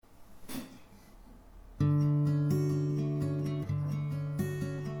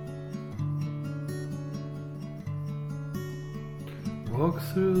Walk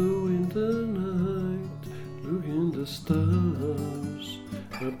through the winter night, look in the stars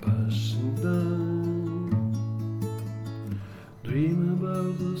are passing down. Dream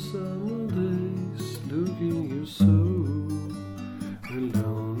about the summer days, look in your soul and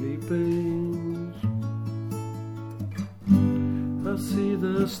lonely pains. I see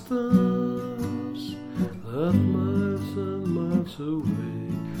the stars that miles and miles away.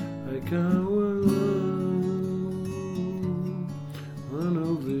 I can't alone one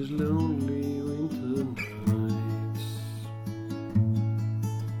of these lonely winter nights.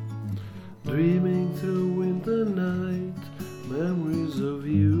 Dreaming through winter night, memories of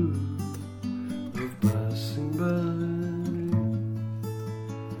you, of passing by.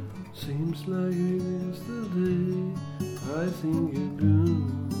 Seems like yesterday, I think you're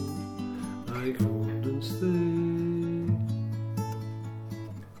gone, I couldn't stay.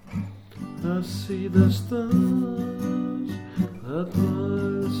 I see the stars that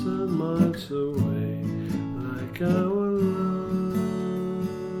miles and miles away, like our love.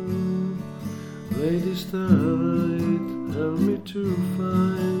 Lady Starlight, help me to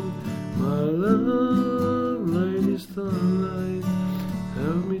find my love. Lady Starlight,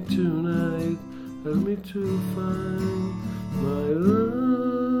 help me tonight, help me to find my love.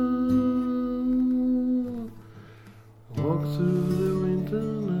 Walk through the winter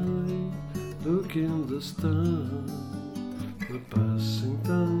night, look in the stars, the passing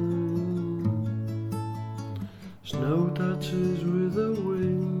time. Snow touches with the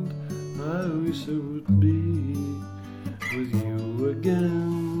wind, I wish I would be with you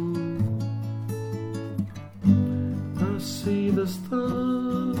again. I see the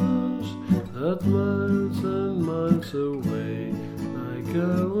stars that miles and miles away, like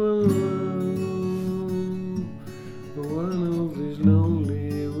I was one of these lonely